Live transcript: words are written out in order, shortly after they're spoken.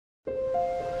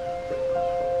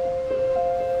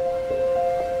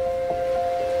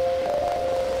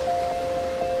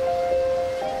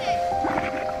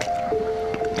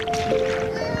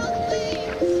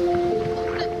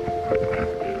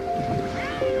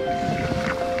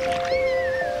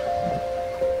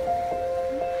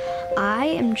I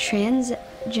am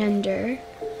transgender.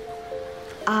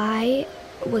 I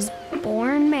was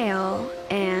born male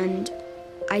and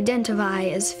identify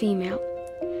as female.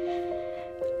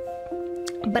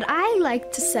 But I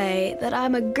like to say that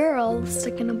I'm a girl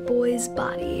stuck in a boy's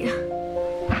body.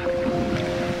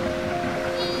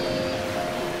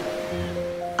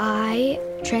 I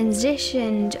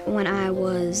transitioned when I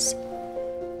was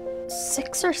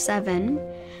 6 or 7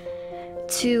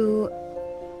 to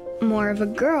more of a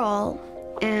girl,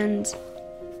 and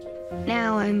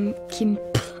now I'm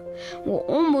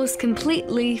almost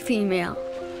completely female.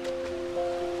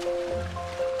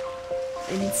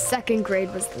 And 2nd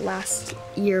grade was the last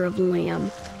year of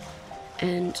Lamb,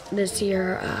 and this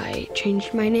year I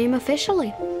changed my name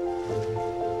officially.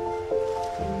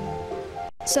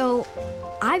 So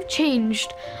I've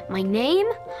changed my name,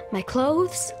 my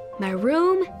clothes, my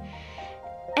room,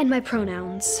 and my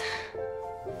pronouns.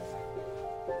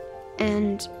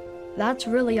 And that's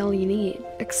really all you need,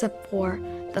 except for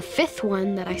the 5th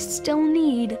one that I still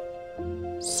need,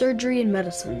 surgery and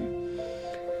medicine,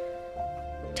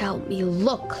 to help me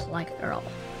look like a girl.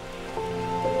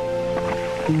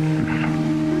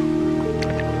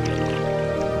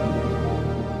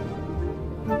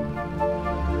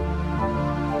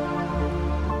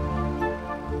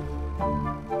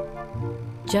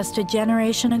 Just a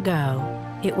generation ago,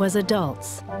 it was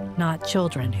adults, not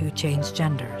children, who changed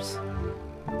genders.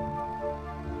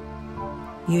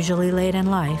 Usually late in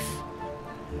life,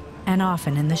 and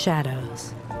often in the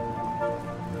shadows.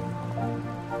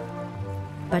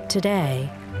 But today,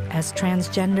 as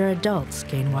transgender adults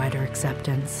gain wider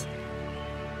acceptance,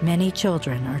 many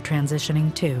children are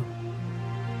transitioning too,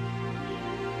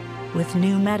 with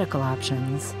new medical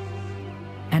options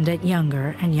and at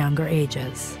younger and younger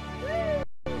ages.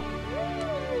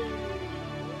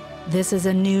 This is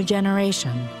a new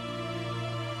generation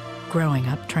growing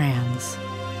up trans.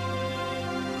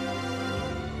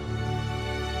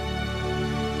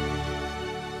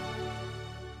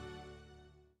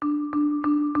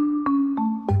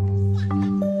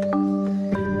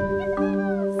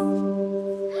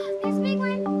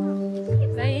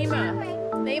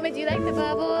 Naima, do you like the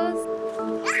bubbles?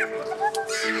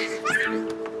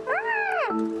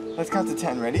 Let's count to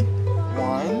 10. Ready?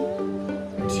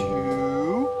 1,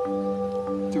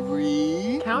 2,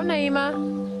 3. Count, Naima.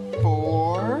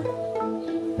 4.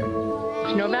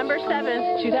 It's November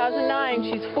 7th, 2009.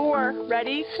 She's 4.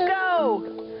 Ready? Go!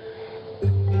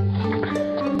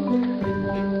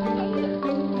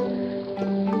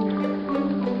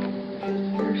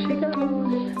 Here she goes.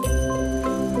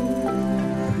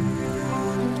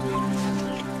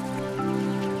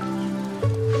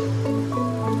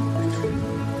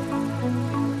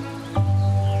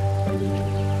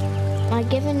 My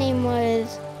given name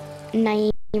was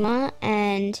Naima,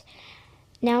 and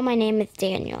now my name is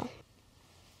Daniel.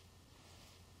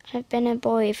 I've been a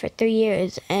boy for 3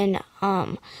 years, and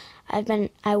I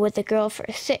was a girl for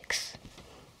 6.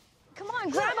 Come on,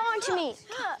 grab onto me.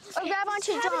 Or grab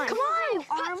onto John. Come on,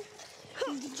 arm.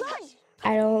 John.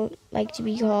 I don't like to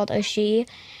be called a she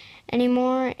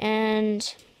anymore,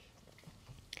 and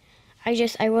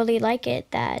I really like it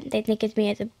that they think of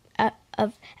me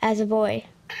as a boy.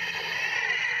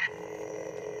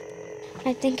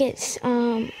 I think it's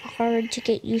hard to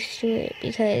get used to it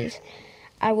because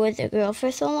I was a girl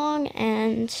for so long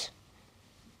and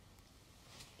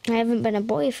I haven't been a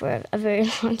boy for a very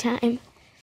long time.